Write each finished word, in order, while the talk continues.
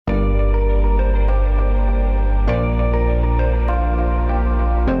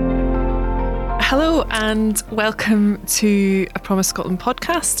and welcome to a Promise Scotland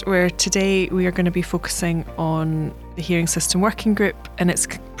podcast, where today we are going to be focusing on the Hearing System Working Group and its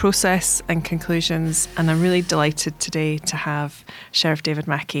process and conclusions. And I'm really delighted today to have Sheriff David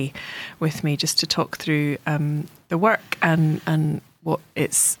Mackie with me just to talk through the work and what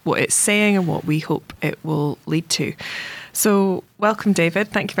it's saying and what we hope it will lead to. So welcome, David.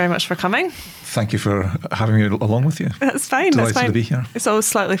 Thank you very much for coming. Thank you for having me along with you. That's fine. Delighted to be here. It's always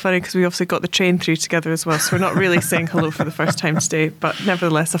slightly funny because we obviously got the train through together as well, so we're not really saying hello for the first time today, but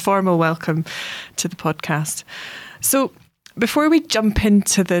nevertheless, a formal welcome to the podcast. So before we jump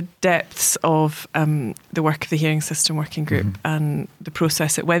into the depths of the work of the Hearing System Working Group and the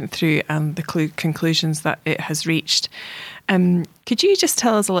process it went through and the conclusions that it has reached, could you just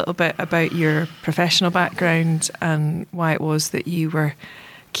tell us a little bit about your professional background and why it was that you were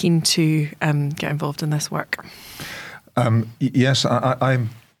keen to get involved in this work? Yes, I'm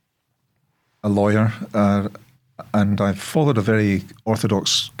a lawyer and I've followed a very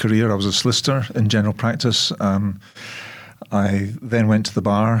orthodox career. I was a solicitor in general practice. I then went to the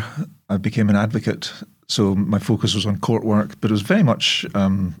bar. I became an advocate. So my focus was on court work, but it was very much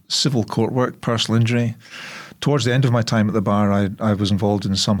civil court work, personal injury. Towards the end of my time at the bar, I was involved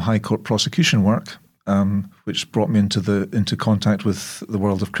in some high court prosecution work, which brought me into contact with the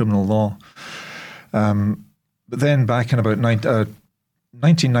world of criminal law. But then back in about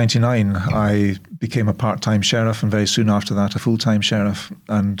 1999, I became a part-time sheriff, and very soon after that, a full-time sheriff.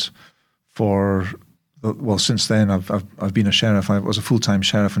 And since then, I've been a sheriff. I was a full-time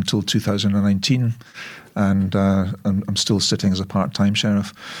sheriff until 2019, and I'm still sitting as a part-time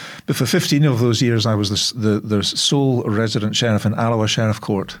sheriff. But for 15 of those years, I was the sole resident sheriff in Alloa Sheriff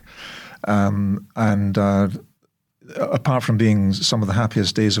Court. Apart from being some of the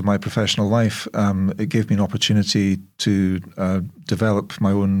happiest days of my professional life, it gave me an opportunity to develop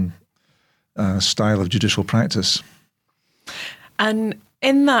my own style of judicial practice. And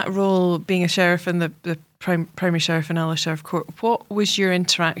in that role, being a sheriff and the primary sheriff in Alloa Sheriff Court, what was your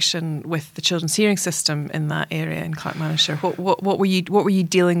interaction with the children's hearing system in that area in Clackmannanshire? What were you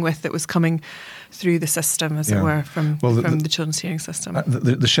dealing with that was coming through the system, as it were, from the children's hearing system?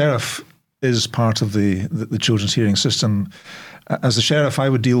 The sheriff is part of the children's hearing system. As a sheriff, I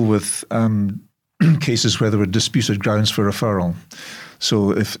would deal with cases where there were disputed grounds for referral.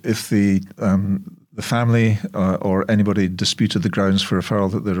 So if the family or anybody disputed the grounds for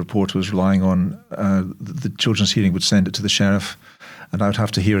referral that the report was relying on, the children's hearing would send it to the sheriff, and I would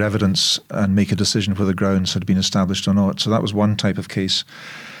have to hear evidence and make a decision whether grounds had been established or not. So that was one type of case.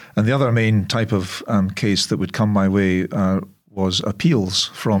 And the other main type of case that would come my way was appeals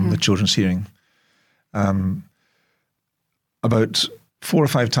from the children's hearing. About 4 or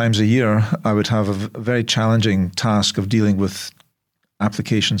 5 times a year, I would have a very challenging task of dealing with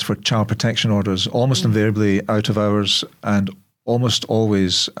applications for child protection orders, almost invariably out of hours, and almost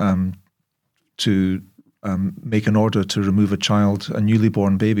always to make an order to remove a newly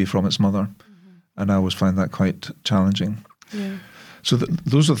born baby from its mother. And I always find that quite challenging. Yeah. So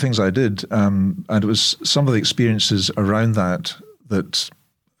those are the things I did, and it was some of the experiences around that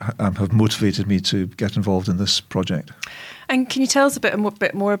have motivated me to get involved in this project. And can you tell us a bit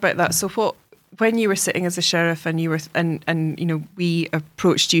more about that? So when you were sitting as a sheriff and we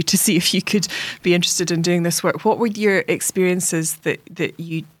approached you to see if you could be interested in doing this work, what were your experiences that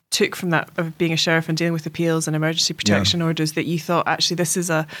you took from that, of being a sheriff and dealing with appeals and emergency protection orders, that you thought, actually, this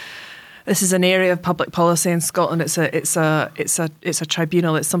is an area of public policy in Scotland. It's a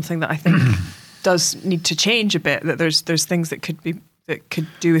tribunal. It's something that I think does need to change a bit. That there's things that could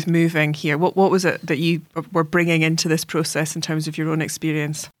do with moving here. What was it that you were bringing into this process in terms of your own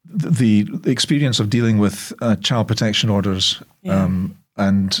experience? The experience of dealing with child protection orders, and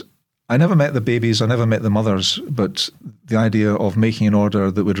I never met the babies. I never met the mothers, but the idea of making an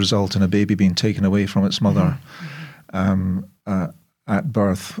order that would result in a baby being taken away from its mother. At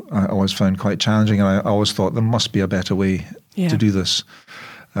birth, I always found quite challenging, and I always thought there must be a better way to do this.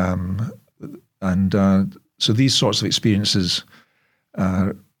 So these sorts of experiences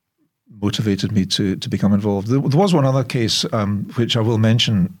motivated me to become involved. There was one other case which I will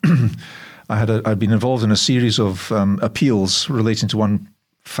mention. I'd been involved in a series of appeals relating to one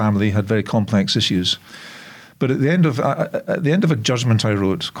family, had very complex issues. But at the end of a judgment I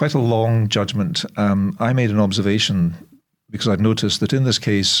wrote, quite a long judgment, I made an observation, because I'd noticed that in this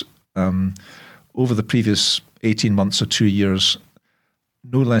case, over the previous 18 months or 2 years,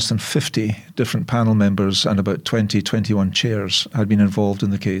 no less than 50 different panel members and about 21 chairs had been involved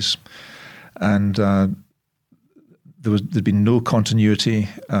in the case. And there'd been no continuity,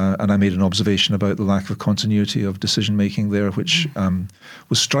 and I made an observation about the lack of continuity of decision making there, which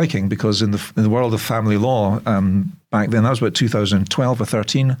was striking, because in the world of family law back then, that was about 2012 or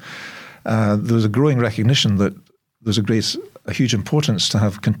 13, there was a growing recognition that there's a huge importance to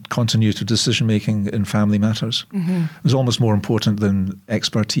have continuity of decision making in family matters. Mm-hmm. It was almost more important than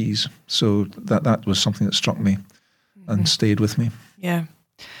expertise. So that was something that struck me and stayed with me. Yeah.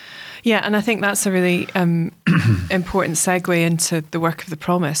 Yeah, and I think that's a really important segue into the work of the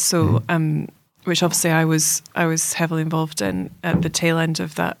Promise. So, which obviously I was heavily involved in at the tail end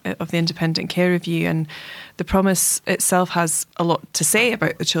of the independent care review, and the Promise itself has a lot to say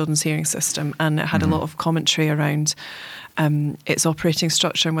about the children's hearing system, and it had a lot of commentary around its operating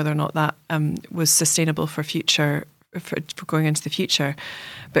structure and whether or not that was sustainable for going into the future.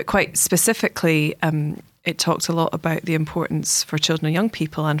 But quite specifically, it talked a lot about the importance for children and young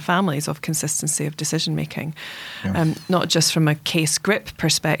people and families of consistency of decision making, not just from a case grip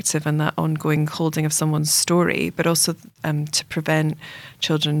perspective and that ongoing holding of someone's story, but also to prevent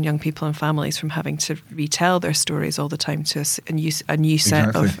children, young people, and families from having to retell their stories all the time to a new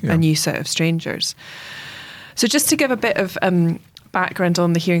set of strangers. So, just to give a bit of background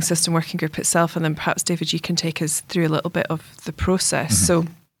on the hearing system working group itself, and then perhaps David, you can take us through a little bit of the process. So,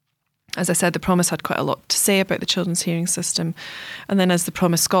 as I said, the Promise had quite a lot to say about the children's hearing system. And then as the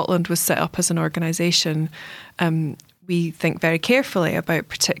Promise Scotland was set up as an organisation, we think very carefully about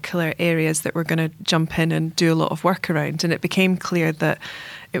particular areas that we're going to jump in and do a lot of work around. And it became clear that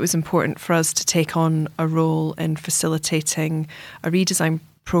it was important for us to take on a role in facilitating a redesign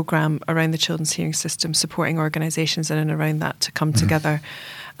programme around the children's hearing system, supporting organisations in and around that to come together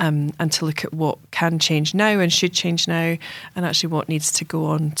and to look at what can change now and should change now, and actually what needs to go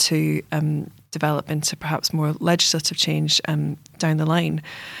on to develop into perhaps more legislative change down the line.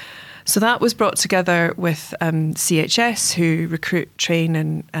 So that was brought together with CHS, who recruit, train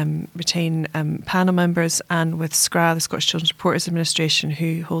and retain panel members, and with SCRA, the Scottish Children's Reporters Administration,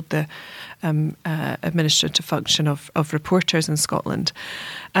 who hold the administrative function of reporters in Scotland.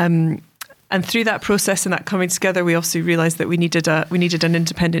 And through that process and that coming together, we also realised that we needed an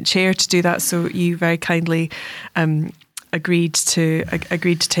independent chair to do that. So you very kindly agreed to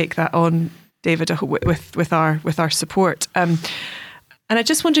take that on, David, with our support. And I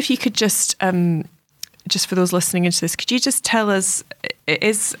just wonder if you could just for those listening into this, could you just tell us, it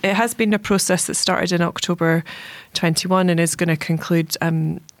has been a process that started in October 21 and is going to conclude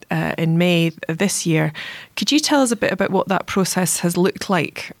in May of this year. Could you tell us a bit about what that process has looked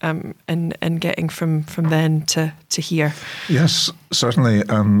like in getting from then to here? Yes, certainly.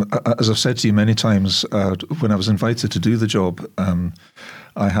 As I've said to you many times, when I was invited to do the job,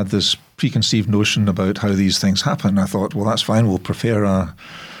 I had this preconceived notion about how these things happen. I thought, well, that's fine. We'll prepare a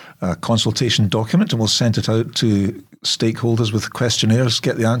consultation document and we'll send it out to stakeholders with questionnaires,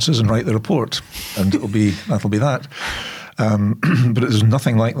 get the answers and write the report. And that'll be that. But it was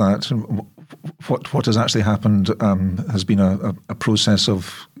nothing like that. What has actually happened has been a process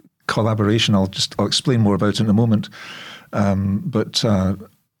of collaboration. I'll explain more about it in a moment. But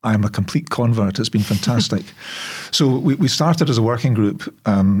I'm a complete convert. It's been fantastic. So we started as a working group.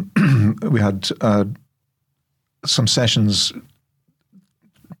 We had some sessions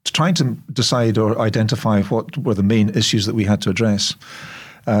trying to decide or identify what were the main issues that we had to address.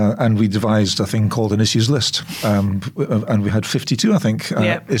 And we devised a thing called an issues list. And we had 52, I think,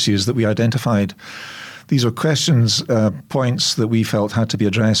 issues that we identified. These are questions, points that we felt had to be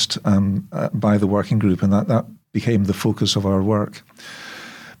addressed by the working group, and that became the focus of our work.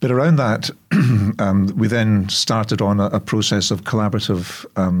 But around that, we then started on a process of collaborative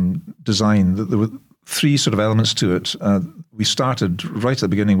design. There were three sort of elements to it. We started right at the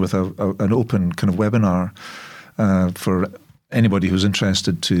beginning with an open kind of webinar for anybody who's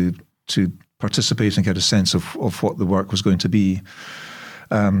interested to participate and get a sense of what the work was going to be.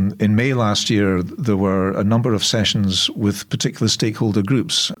 In May last year, there were a number of sessions with particular stakeholder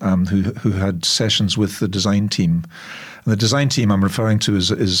groups who had sessions with the design team. And the design team I'm referring to is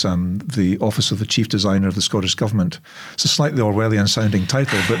the Office of the Chief Designer of the Scottish Government. It's a slightly Orwellian-sounding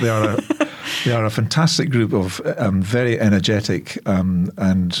title, but they are a fantastic group of very energetic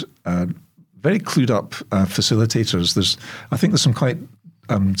and very clued up facilitators. I think there's some quite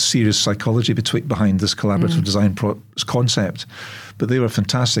serious psychology behind this collaborative design concept, but they were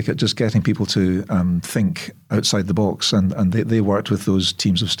fantastic at just getting people to think outside the box, and they worked with those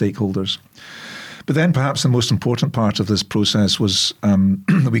teams of stakeholders. But then perhaps the most important part of this process was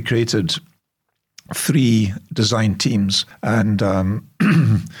that we created 3 design teams. And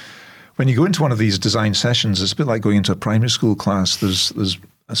when you go into one of these design sessions, it's a bit like going into a primary school class. There's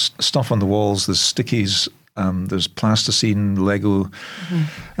stuff on the walls, there's stickies, there's plasticine, Lego.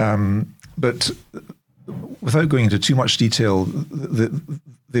 But without going into too much detail,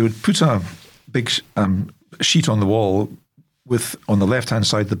 they would put a big sheet on the wall with, on the left-hand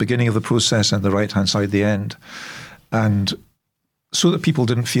side, the beginning of the process, and the right-hand side, the end. And so that people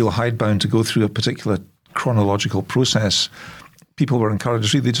didn't feel hidebound to go through a particular chronological process, people were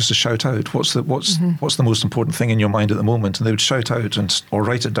encouraged really just to shout out, what's the most important thing in your mind at the moment? And they would shout out or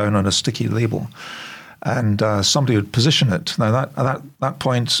write it down on a sticky label. And somebody would position it. Now that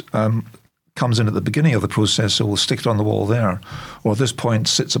point comes in at the beginning of the process, so we'll stick it on the wall there. Or this point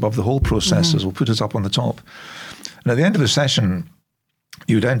sits above the whole process, so we'll put it up on the top. And at the end of the session,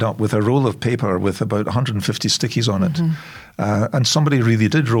 you'd end up with a roll of paper with about 150 stickies on it. And somebody really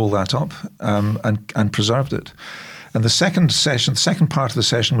did roll that up and preserved it. And the second part of the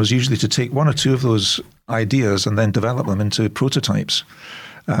session was usually to take one or two of those ideas and then develop them into prototypes.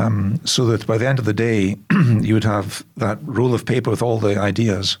 So that by the end of the day, you would have that roll of paper with all the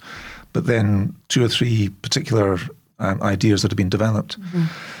ideas, but then 2 or 3 particular ideas that had been developed.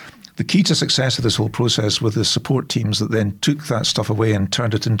 The key to success of this whole process were the support teams that then took that stuff away and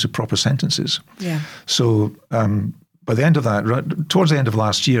turned it into proper sentences. So by the end of that, towards the end of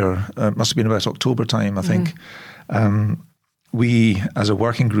last year, it must have been about October time, I think, we, as a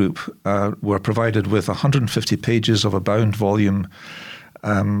working group, were provided with 150 pages of a bound volume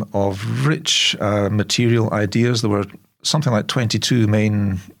of rich material ideas. There were something like 22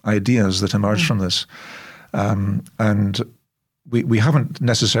 main ideas that emerged from this. And we haven't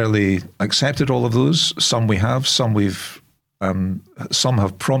necessarily accepted all of those. Some we have, some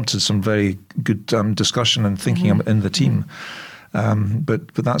have prompted some very good discussion and thinking in the team.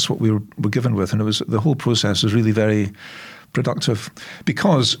 But that's what we were given with, and the whole process was really very productive,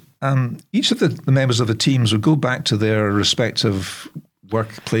 because each of the members of the teams would go back to their respective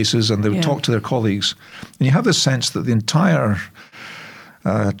workplaces and they would talk to their colleagues, and you have this sense that the entire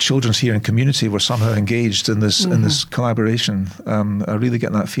children's hearing community were somehow engaged in this collaboration. I really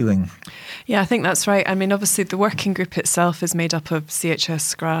get that feeling. Yeah, I think that's right. I mean, obviously the working group itself is made up of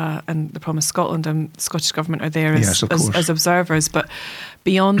CHS, SCRA and the Promise Scotland, and Scottish Government are there as observers. But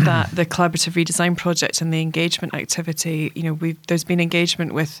beyond that, the collaborative redesign project and the engagement activity, there's been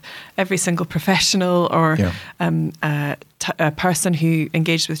engagement with every single professional or a person who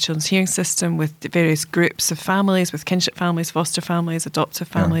engaged with children's hearing system, with various groups of families, with kinship families, foster families, adoptive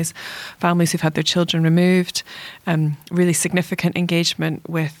families, families who've had their children removed. Really significant engagement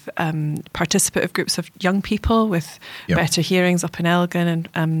with participative groups of young people with Better Hearings up in Elgin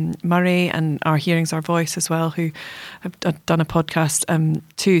and Murray, and Our Hearings, Our Voice as well, who have done a podcast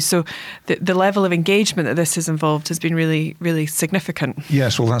too. So the level of engagement that this has involved has been really, really significant.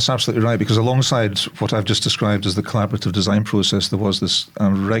 Yes, well, that's absolutely right, because alongside what I've just described as the collaborative design process, there was this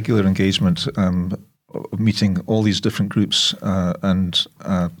regular engagement of meeting all these different groups and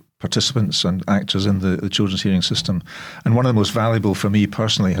participants and actors in the children's hearing system. And one of the most valuable for me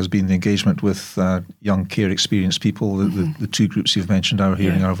personally has been the engagement with young care experienced people, the 2 groups you've mentioned, Our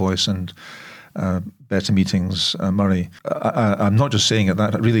Hearing, Our Voice, and Better Meetings, Murray. I'm not just saying it,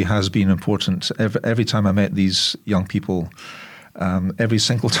 that really has been important. Every time I met these young people, every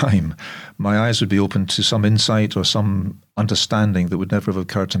single time, my eyes would be open to some insight or some understanding that would never have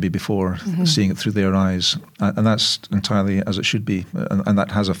occurred to me before, seeing it through their eyes. And that's entirely as it should be. And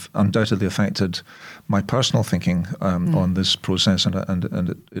that has undoubtedly affected my personal thinking on this process,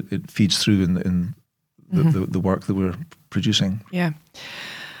 and it feeds through in the work that we're producing. Yeah.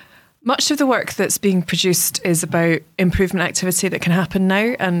 Much of the work that's being produced is about improvement activity that can happen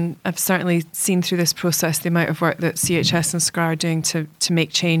now, and I've certainly seen through this process the amount of work that CHS and SCRA are doing to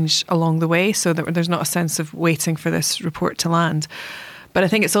make change along the way, so that there's not a sense of waiting for this report to land. But I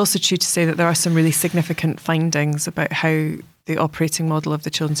think it's also true to say that there are some really significant findings about how the operating model of the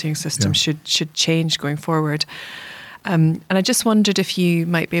children's hearing system should change going forward. And I just wondered if you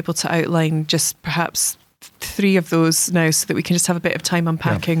might be able to outline just perhaps 3 of those now, so that we can just have a bit of time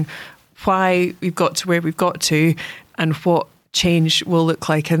unpacking why we've got to where we've got to and what change will look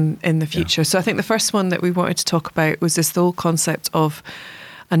like in the future. So I think the first one that we wanted to talk about was the whole concept of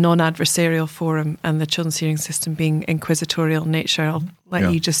a non-adversarial forum and the children's hearing system being inquisitorial in nature. I'll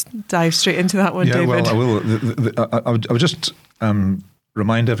let you just dive straight into that one, David. Well, I will. I would just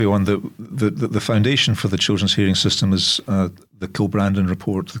remind everyone that the foundation for the children's hearing system is the Kilbrandon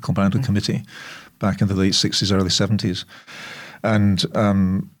report, the Kilbrandon Committee, back in the late 60s, early 70s. And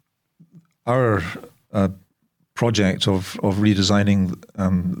our project of redesigning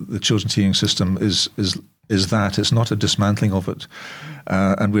the children's hearing system is that it's not a dismantling of it,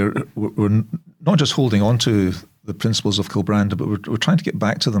 and we're not just holding on to the principles of Kilbrandon, but we're trying to get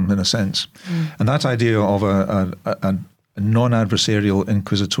back to them in a sense. And that idea of a non-adversarial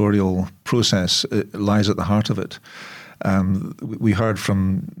inquisitorial process lies at the heart of it. We heard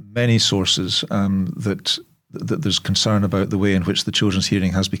from many sources that there's concern about the way in which the children's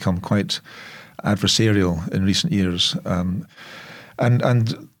hearing has become quite adversarial in recent years. And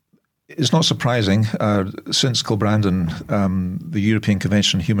it's not surprising. Since Kilbrandon, the European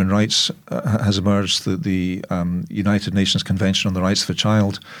Convention on Human Rights has emerged, the United Nations Convention on the Rights of the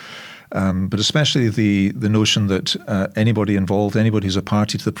Child, but especially the notion that anybody involved, anybody who's a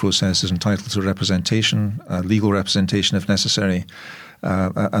party to the process is entitled to representation, legal representation if necessary.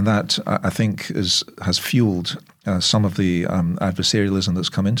 And that, I think, has fueled some of the adversarialism that's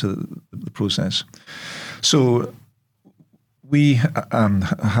come into the process. So we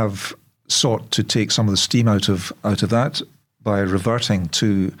have sought to take some of the steam out of that by reverting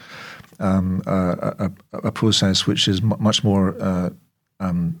to a process which is much more,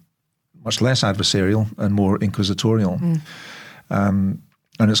 much less adversarial and more inquisitorial. And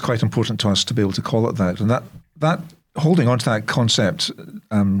it's quite important to us to be able to call it that. And that holding on to that concept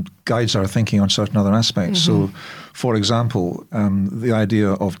guides our thinking on certain other aspects. So, for example, the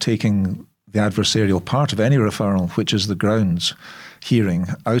idea of taking the adversarial part of any referral, which is the grounds hearing,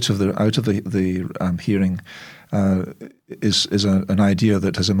 out of the hearing, is an idea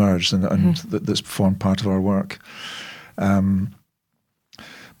that has emerged and that's formed part of our work. But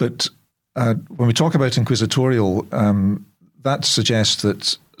when we talk about inquisitorial, that suggests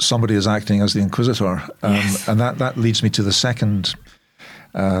that somebody is acting as the inquisitor, and that leads me to the second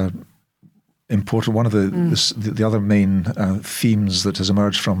important one of the other main themes that has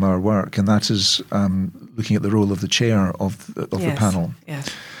emerged from our work, and that is looking at the role of the chair of the panel. Yes.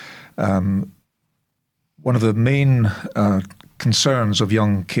 One of the main concerns of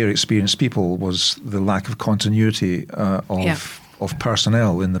young care experienced people was the lack of continuity of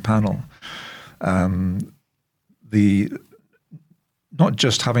personnel in the panel. Not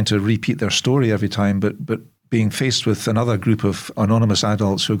just having to repeat their story every time, but being faced with another group of anonymous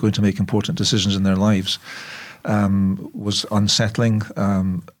adults who are going to make important decisions in their lives was unsettling,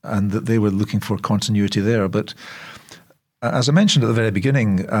 and that they were looking for continuity there. But as I mentioned at the very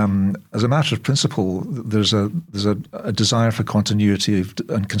beginning, as a matter of principle, there's a desire for continuity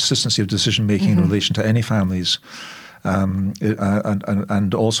and consistency of decision making in relation to any families.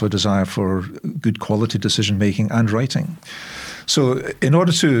 And also a desire for good quality decision making and writing. So in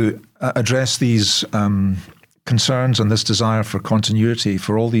order to address these concerns and this desire for continuity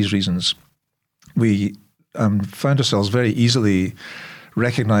for all these reasons, we found ourselves very easily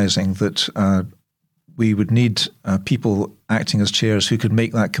recognizing that we would need people acting as chairs who could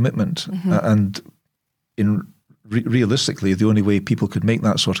make that commitment. And realistically, the only way people could make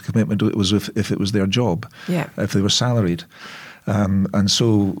that sort of commitment was if it was their job, if they were salaried. And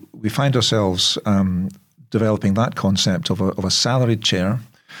so we find ourselves developing that concept of a salaried chair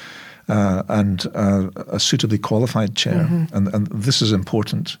and a suitably qualified chair. And this is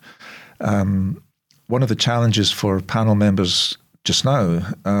important. One of the challenges for panel members just now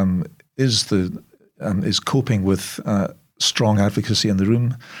is coping with strong advocacy in the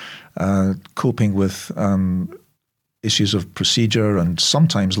room, coping with issues of procedure and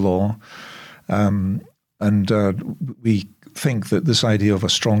sometimes law. And we think that this idea of a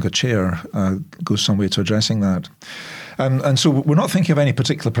stronger chair goes some way to addressing that. And so we're not thinking of any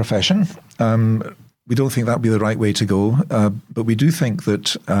particular profession. We don't think that would be the right way to go. But we do think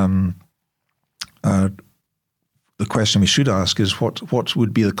that the question we should ask is what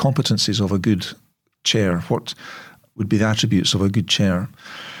would be the competencies of a good chair? What would be the attributes of a good chair?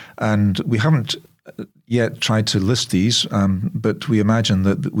 And we haven't yet tried to list these, but we imagine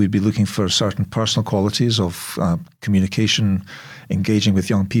that we'd be looking for certain personal qualities of communication, engaging with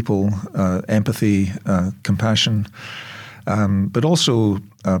young people, empathy, compassion, but also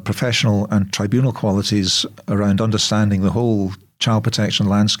professional and tribunal qualities around understanding the whole child protection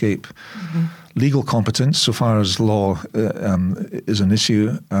landscape, legal competence so far as law is an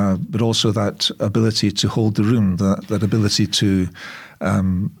issue, but also that ability to hold the room, that ability to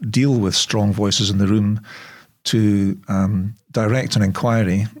deal with strong voices in the room, to direct an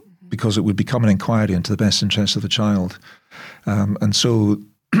inquiry, because it would become an inquiry into the best interests of the child. And so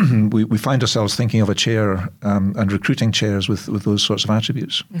we find ourselves thinking of a chair and recruiting chairs with those sorts of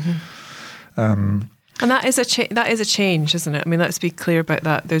attributes. And that is a change, isn't it? I mean, let's be clear about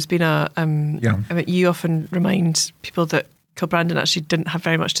that. There's been I mean, you often remind people that Kilbrandon actually didn't have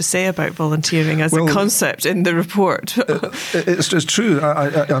very much to say about volunteering as a concept in the report. It's true.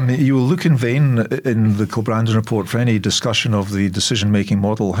 I mean, you will look in vain in the Kilbrandon report for any discussion of the decision-making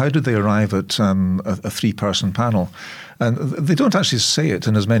model. How did they arrive at a three-person panel? And they don't actually say it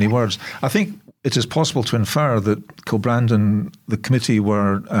in as many words. I think it is possible to infer that Kilbrandon, the committee,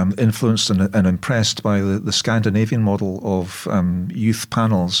 were influenced and impressed by the Scandinavian model of youth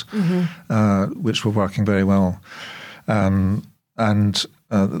panels, which were working very well.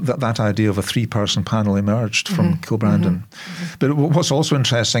 That idea of a three-person panel emerged from Kilbrandon. But what's also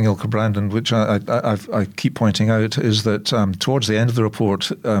interesting in Kilbrandon, which I keep pointing out, is that towards the end of the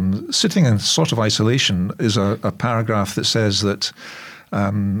report, sitting in sort of isolation, is a paragraph that says that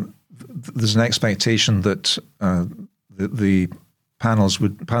there's an expectation that the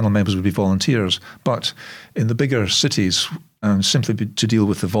panel members would be volunteers, but in the bigger cities, simply to deal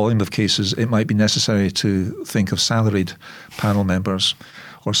with the volume of cases, it might be necessary to think of salaried panel members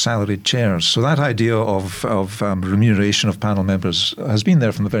or salaried chairs. So that idea of remuneration of panel members has been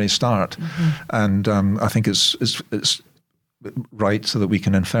there from the very start, and I think it's right so that we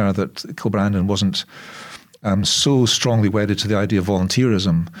can infer that Kilbrandon wasn't so strongly wedded to the idea of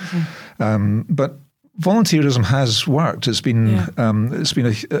volunteerism, but volunteerism has worked. It's been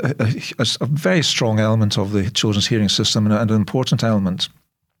a very strong element of the children's hearing system and an important element,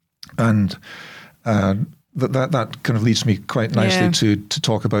 and that kind of leads me quite nicely to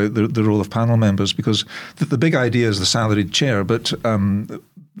talk about the role of panel members, because the big idea is the salaried chair, but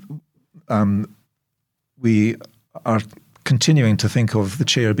we are continuing to think of the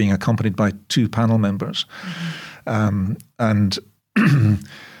chair being accompanied by two panel members, and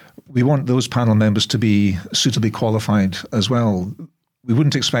we want those panel members to be suitably qualified as well. We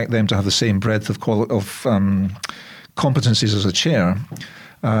wouldn't expect them to have the same breadth of competencies as a chair.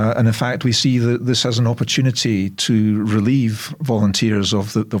 And in fact, we see that this as an opportunity to relieve volunteers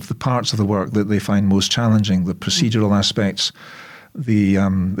of the parts of the work that they find most challenging, the procedural aspects,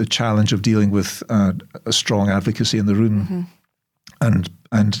 the challenge of dealing with a strong advocacy in the room, and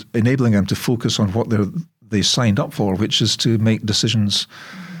enabling them to focus on what they signed up for, which is to make decisions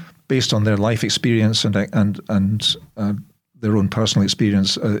based on their life experience and their own personal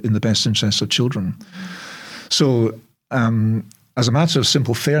experience in the best interests of children. So, as a matter of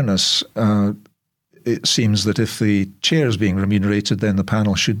simple fairness, it seems that if the chair is being remunerated, then the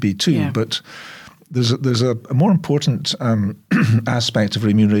panel should be too. Yeah. But there's a more important aspect of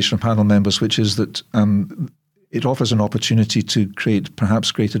remuneration of panel members, which is that it offers an opportunity to create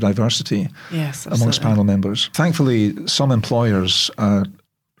perhaps greater diversity amongst panel members. Thankfully, some employers are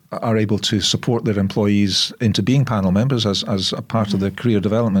able to support their employees into being panel members as a part of their career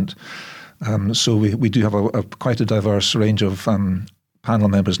development. So we do have quite a diverse range of panel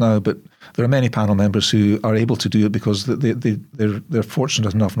members now, but there are many panel members who are able to do it because they're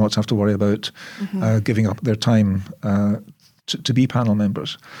fortunate enough not to have to worry about giving up their time to be panel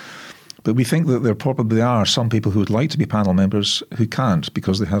members. But we think that there probably are some people who would like to be panel members who can't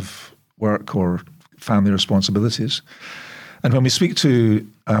because they have work or family responsibilities. And when we speak to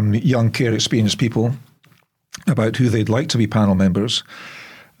young care experienced people about who they'd like to be panel members,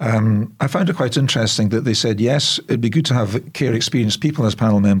 I found it quite interesting that they said, yes, it'd be good to have care experienced people as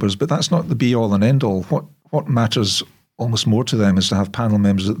panel members, but that's not the be all and end all. What matters almost more to them is to have panel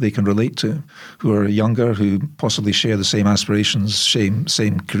members that they can relate to, who are younger, who possibly share the same aspirations,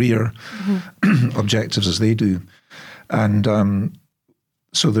 same career objectives as they do. And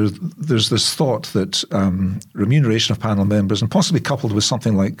so there's this thought that remuneration of panel members, and possibly coupled with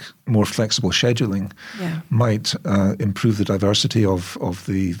something like more flexible scheduling, might improve the diversity of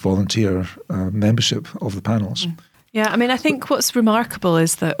the volunteer membership of the panels. Yeah, I mean, I think what's remarkable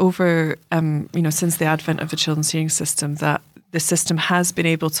is that over, since the advent of the children's hearing system, that the system has been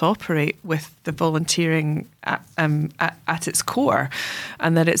able to operate with the volunteering at its core,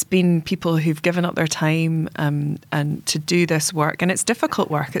 and that it's been people who've given up their time and to do this work. And it's difficult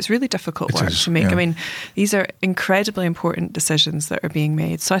work. It's really difficult work to make. Yeah. I mean, these are incredibly important decisions that are being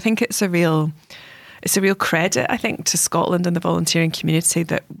made. So I think it's a real credit, I think, to Scotland and the volunteering community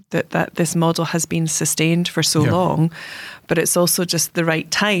that this model has been sustained for so long. But it's also just the right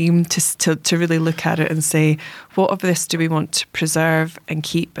time to really look at it and say, what of this do we want to preserve and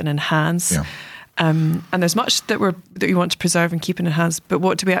keep and enhance? Yeah. And there's much that we want to preserve and keep and enhance, but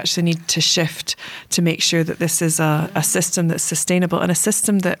what do we actually need to shift to make sure that this is a system that's sustainable and a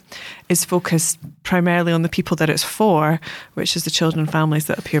system that is focused primarily on the people that it's for, which is the children and families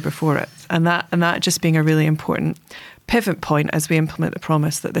that appear before it, and that just being a really important pivot point as we implement the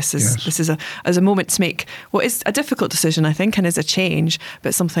promise, that this is a moment to make what is a difficult decision, I think, and is a change,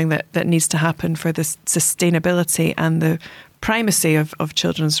 but something that needs to happen for the sustainability and the primacy of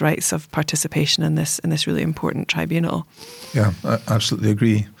children's rights of participation in this really important tribunal. Yeah, I absolutely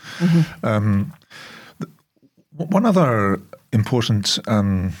agree. One other important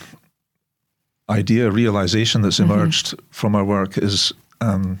realization that's emerged from our work is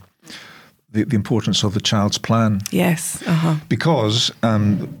the importance of the child's plan. Yes. Because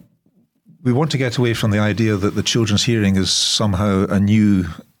we want to get away from the idea that the children's hearing is somehow a new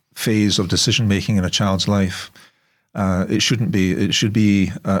phase of decision-making in a child's life. It shouldn't be. It should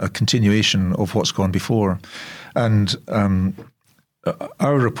be a continuation of what's gone before. And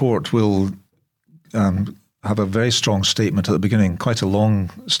our report will have a very strong statement at the beginning, quite a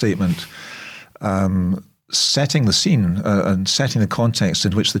long statement, setting the scene and setting the context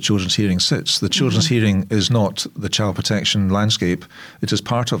in which the children's hearing sits. The children's hearing is not the child protection landscape. It is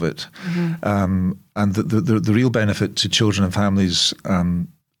part of it. And the real benefit to children and families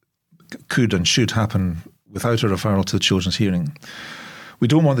could and should happen without a referral to the children's hearing. We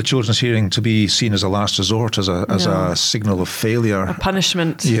don't want the children's hearing to be seen as a last resort, as a signal of failure. A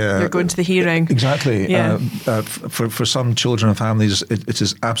punishment. Yeah. You're going to the hearing. Exactly. Yeah. For some children and families, it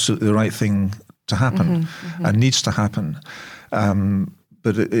is absolutely the right thing to happen and needs to happen.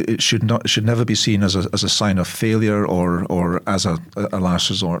 But it should never be seen as a sign of failure or as a last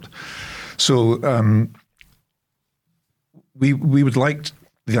resort. So we would like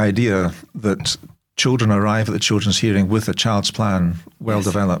the idea that children arrive at the children's hearing with a child's plan well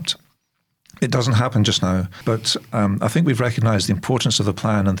developed. It doesn't happen just now, but I think we've recognised the importance of the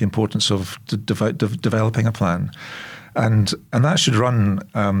plan and the importance of developing a plan. And that should run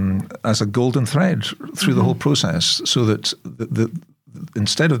as a golden thread through the whole process, so that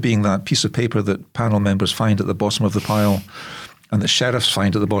instead of being that piece of paper that panel members find at the bottom of the pile and the sheriffs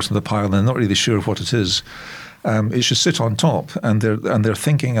find at the bottom of the pile and they're not really sure what it is, it should sit on top, and their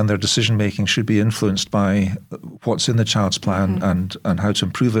thinking and their decision making should be influenced by what's in the child's plan and how to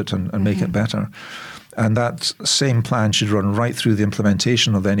improve it and make it better. And that same plan should run right through the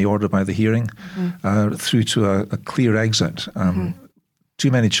implementation of any order by the hearing, through to a clear exit.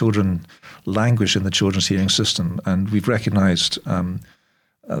 Too many children languish in the children's hearing system, and we've recognised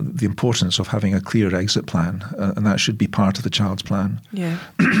the importance of having a clear exit plan, and that should be part of the child's plan. Yeah.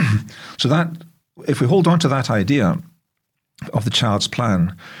 So that, if we hold on to that idea of the child's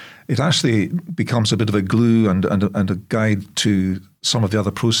plan, it actually becomes a bit of a glue and a guide to some of the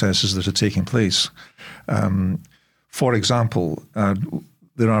other processes that are taking place. For example,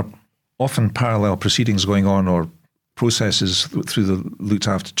 there are often parallel proceedings going on, or processes through the looked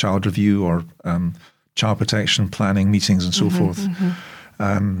after child review or child protection planning meetings and so forth.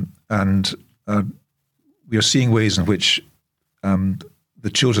 And we are seeing ways in which the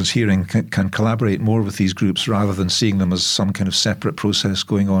children's hearing can collaborate more with these groups rather than seeing them as some kind of separate process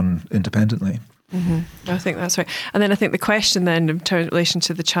going on independently. I think that's right. And then I think the question then in relation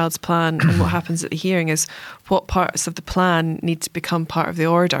to the child's plan and what happens at the hearing is what parts of the plan need to become part of the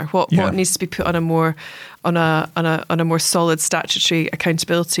order? What needs to be put on a more solid statutory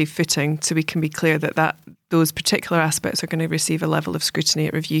accountability footing, so we can be clear that those particular aspects are going to receive a level of scrutiny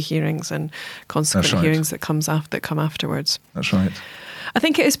at review hearings and consequent hearings that come afterwards. That's right. I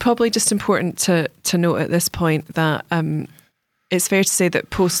think it is probably just important to note at this point that it's fair to say that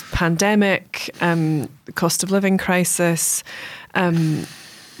post-pandemic, the cost of living crisis,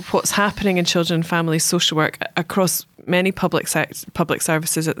 what's happening in children and family social work across many public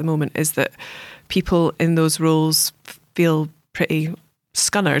services at the moment is that people in those roles feel pretty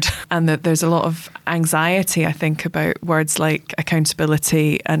scunnered, and that there's a lot of anxiety, I think, about words like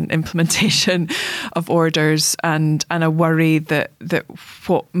accountability and implementation of orders, and a worry that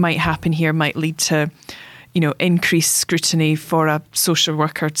what might happen here might lead to increased scrutiny for a social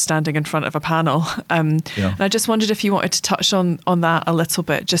worker standing in front of a panel. And I just wondered if you wanted to touch on that a little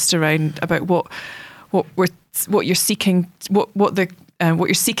bit, just around about what you're seeking, what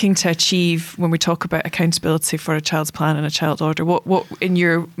you're seeking to achieve when we talk about accountability for a child's plan and a child order. What in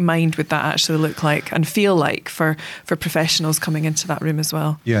your mind would that actually look like and feel like for professionals coming into that room as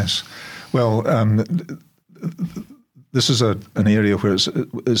well? Yes. Well, this is an area where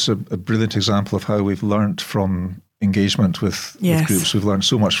it's a brilliant example of how we've learnt from engagement with groups. We've learned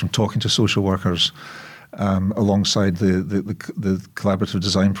so much from talking to social workers alongside the collaborative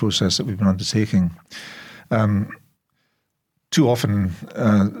design process that we've been undertaking. Too often,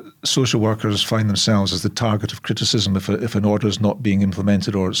 social workers find themselves as the target of criticism if an order is not being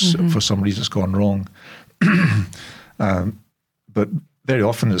implemented or for some reason it's gone wrong. But very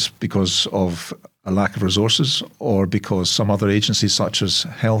often it's because of a lack of resources, or because some other agency such as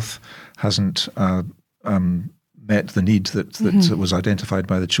health hasn't met the need that was identified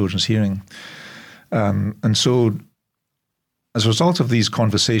by the Children's Hearing. And so as a result of these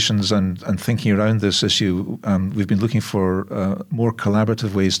conversations and thinking around this issue, we've been looking for more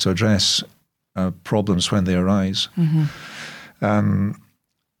collaborative ways to address problems when they arise.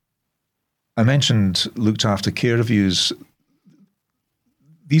 I mentioned looked after care reviews.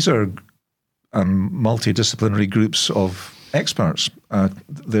 These are multidisciplinary groups of experts.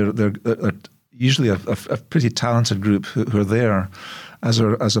 They're usually a pretty talented group who are there as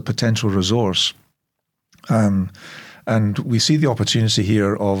a potential resource. And we see the opportunity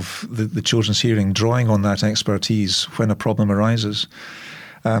here of the Children's Hearing drawing on that expertise when a problem arises.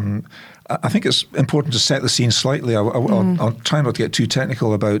 I think it's important to set the scene slightly. I'll try not to get too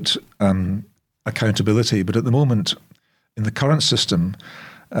technical about accountability, but at the moment, in the current system,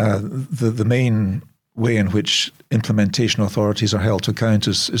 the main way in which implementation authorities are held to account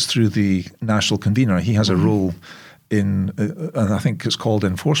is through the national convener. He has a role in, and I think it's called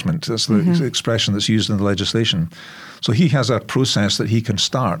enforcement. That's the expression that's used in the legislation. So he has a process that he can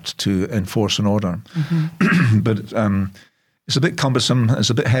start to enforce an order. But it's a bit cumbersome,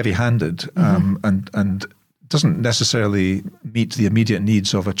 it's a bit heavy-handed, and doesn't necessarily meet the immediate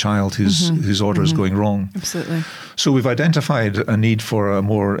needs of a child whose order is going wrong. Absolutely. So we've identified a need for a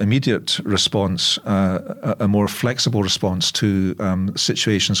more immediate response, a more flexible response to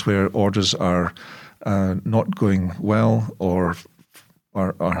situations where orders are not going well, or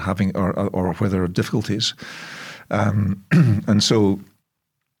having, or where there are difficulties. And so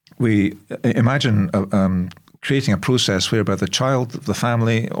we imagine creating a process whereby the child, the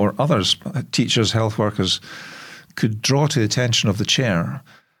family, or others, teachers, health workers, could draw to the attention of the chair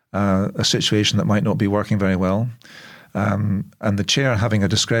a situation that might not be working very well, and the chair having a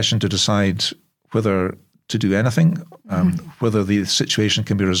discretion to decide whether to do anything, whether the situation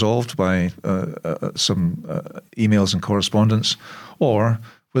can be resolved by some emails and correspondence, or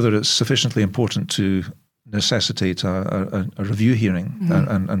whether it's sufficiently important to necessitate a review hearing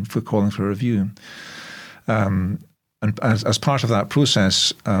and for calling for a review. And as part of that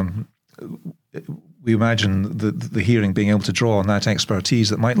process, we imagine the hearing being able to draw on that expertise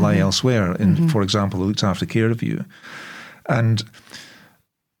that might lie elsewhere in, for example, a looked after care review. And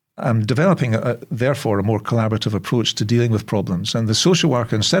developing, therefore, a more collaborative approach to dealing with problems. And the social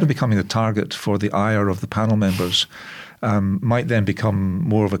worker, instead of becoming the target for the ire of the panel members, might then become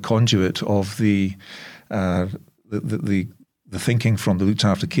more of a conduit of the thinking from the looked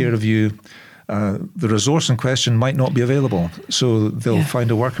after care review. The resource in question might not be available, so they'll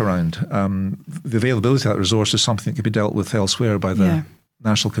find a workaround. The availability of that resource is something that could be dealt with elsewhere by the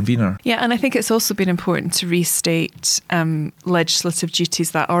national convener. Yeah, and I think it's also been important to restate legislative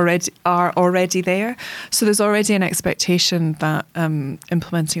duties that are already there. So there's already an expectation that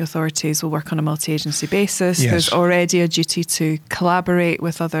implementing authorities will work on a multi-agency basis. Yes. There's already a duty to collaborate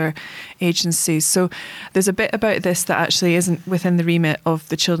with other agencies. So there's a bit about this that actually isn't within the remit of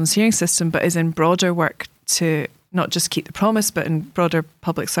the Children's Hearing System, but is in broader work to not just keep the promise, but in broader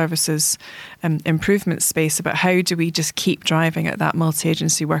public services improvement space about how do we just keep driving at that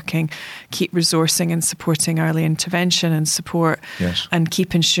multi-agency working, keep resourcing and supporting early intervention and support, and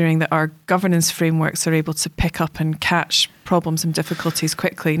keep ensuring that our governance frameworks are able to pick up and catch problems and difficulties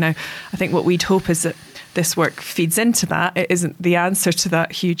quickly. Now, I think what we'd hope is that this work feeds into that. It isn't the answer to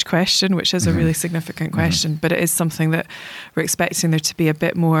that huge question, which is a really significant question, but it is something that we're expecting there to be a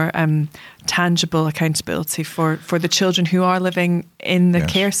bit more tangible accountability for the children who are living in the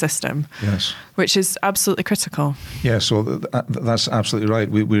care system, which is absolutely critical. Yeah, so that's absolutely right.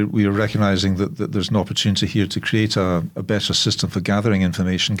 We are recognising that there's an opportunity here to create a better system for gathering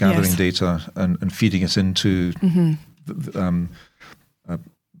information, gathering data, and feeding it into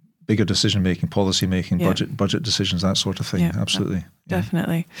bigger decision-making, policy-making, budget decisions, that sort of thing. Absolutely.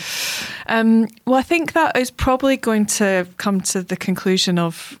 Definitely. Well, I think that is probably going to come to the conclusion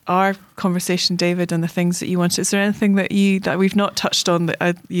of our conversation, David, and the things that you wanted. Is there anything that we've not touched on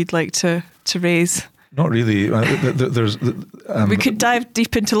that you'd like to raise? Not really. We could dive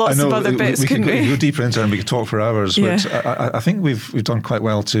deep into lots of other bits, couldn't we? We could go deeper into it and we could talk for hours. But I think we've done quite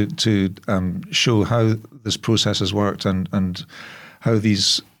well to show how this process has worked and how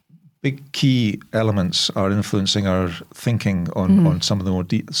these big key elements are influencing our thinking on some of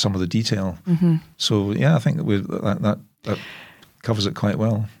the detail. So I think that covers it quite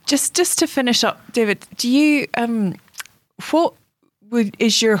well. Just to finish up, David, do you what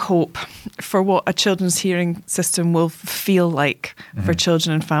is your hope for what a children's hearing system will feel like for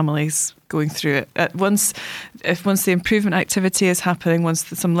children and families going through it? Once the improvement activity is happening, once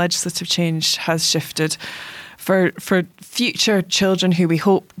some legislative change has shifted, for future children who we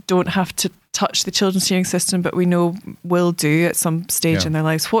hope don't have to touch the children's hearing system, but we know will do at some stage in their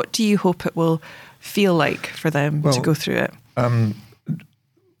lives, what do you hope it will feel like for them to go through it?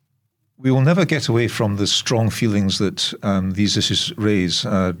 We will never get away from the strong feelings that these issues raise.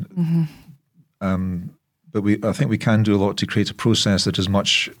 But I think we can do a lot to create a process that is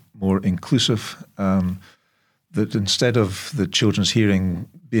much more inclusive, that instead of the children's hearing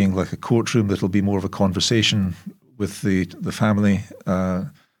being like a courtroom, that'll be more of a conversation with the family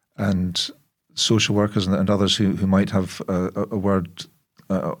and social workers and others who might have a word,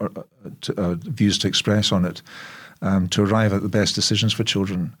 views to express on it. To arrive at the best decisions for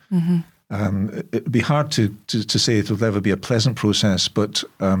children. It'd be hard to say it will never be a pleasant process, but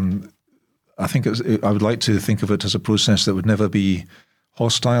I think I would like to think of it as a process that would never be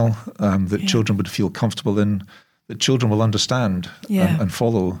hostile, that children would feel comfortable in, that children will understand and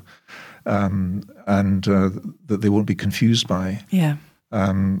follow, and that they won't be confused by.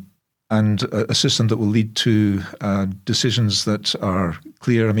 And a system that will lead to decisions that are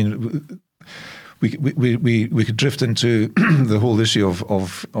clear. I mean, we could drift into the whole issue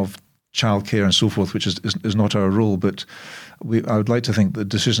of childcare and so forth, which is not our role. But I would like to think that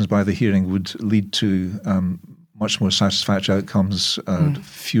decisions by the hearing would lead to much more satisfactory outcomes,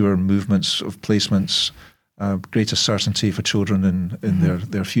 fewer movements of placements, greater certainty for children in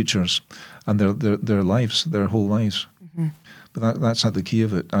their futures and their lives, their whole lives. But that's at the key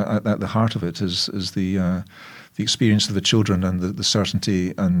of it. At the heart of it is the experience of the children and the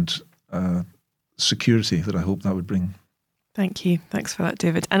certainty and security that I hope that would bring. Thank you. Thanks for that,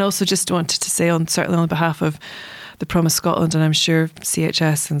 David. And also just wanted to say, certainly on behalf of the Promise Scotland, and I'm sure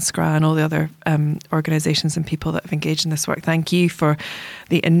CHS and SCRA and all the other organisations and people that have engaged in this work, thank you for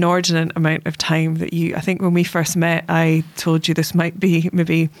the inordinate amount of time that I think when we first met, I told you this might be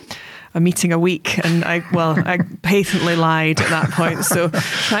maybe a meeting a week, and I patently lied at that point. So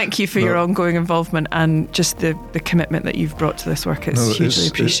thank you for your ongoing involvement and just the commitment that you've brought to this work. It's hugely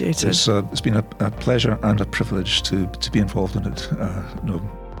appreciated. It's been a pleasure and a privilege to be involved in it.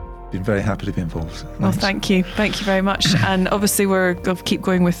 Been very happy to be involved. Thanks. Well, thank you very much. And obviously we're going to keep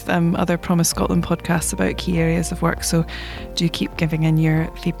going with other Promise Scotland podcasts about key areas of work, so do keep giving in your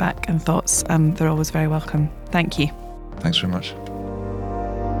feedback and thoughts. They're always very welcome. Thank you. Thanks very much.